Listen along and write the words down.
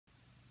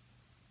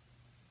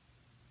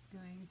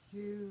going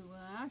through,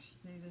 well,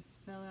 actually, this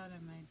fell out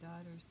of my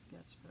daughter's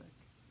sketchbook.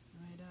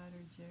 My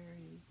daughter,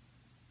 Jerry.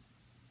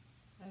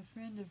 A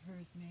friend of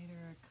hers made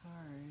her a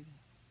card.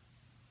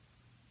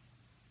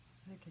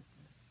 Look at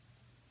this.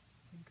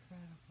 It's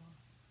incredible.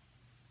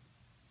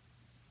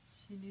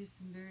 She knew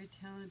some very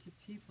talented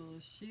people.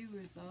 She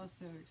was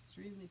also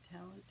extremely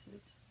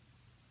talented.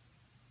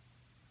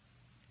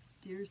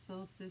 Dear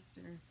soul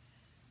sister,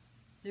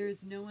 there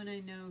is no one I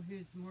know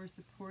who's more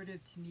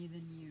supportive to me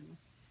than you.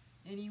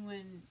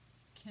 Anyone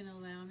can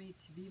allow me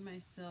to be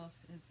myself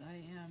as I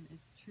am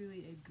is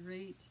truly a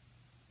great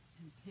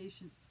and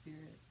patient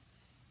spirit.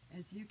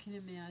 As you can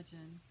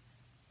imagine,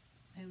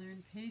 I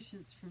learned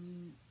patience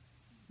from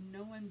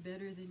no one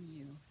better than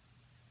you.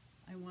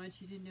 I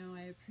want you to know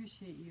I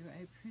appreciate you.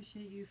 I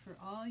appreciate you for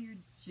all your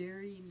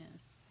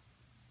Jerry-ness.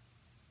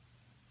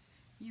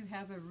 You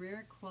have a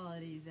rare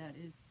quality that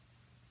is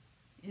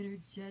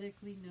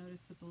energetically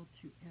noticeable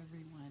to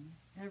everyone.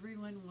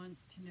 Everyone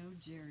wants to know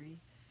Jerry.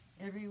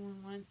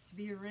 Everyone wants to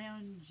be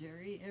around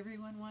Jerry.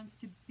 Everyone wants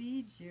to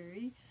be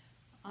Jerry.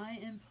 I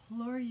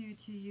implore you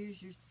to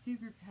use your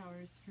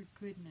superpowers for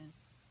goodness,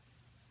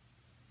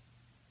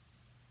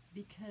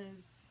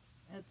 because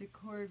at the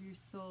core of your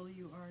soul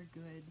you are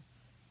good.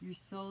 Your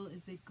soul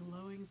is a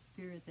glowing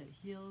spirit that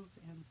heals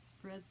and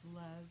spreads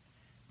love,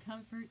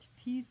 comfort,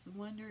 peace,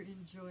 wonder,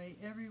 and joy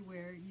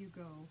everywhere you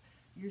go.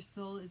 Your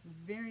soul is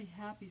a very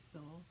happy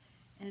soul,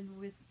 and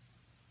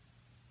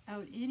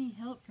without any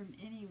help from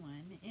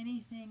anyone,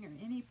 anything, or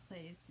any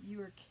place,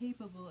 you are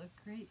capable of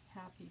great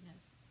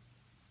happiness.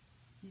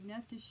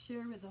 Enough to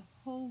share with the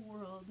whole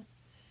world.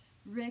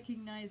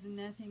 Recognize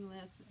nothing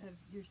less of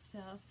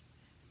yourself,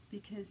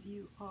 because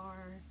you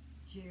are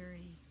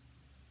Jerry.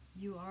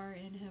 You are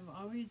and have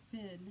always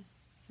been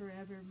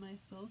forever my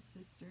soul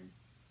sister,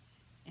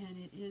 and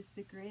it is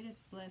the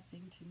greatest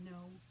blessing to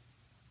know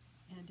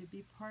and to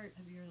be part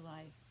of your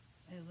life.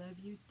 I love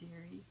you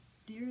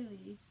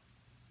dearly,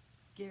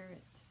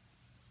 Garrett.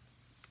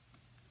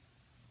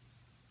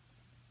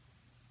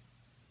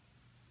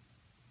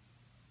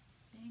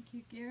 Thank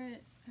you,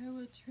 Garrett. I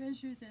will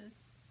treasure this.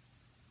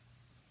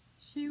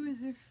 She was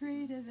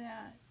afraid of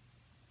that.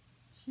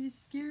 She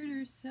scared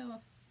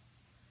herself.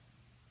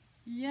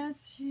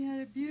 Yes, she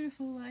had a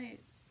beautiful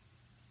light.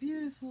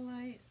 Beautiful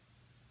light.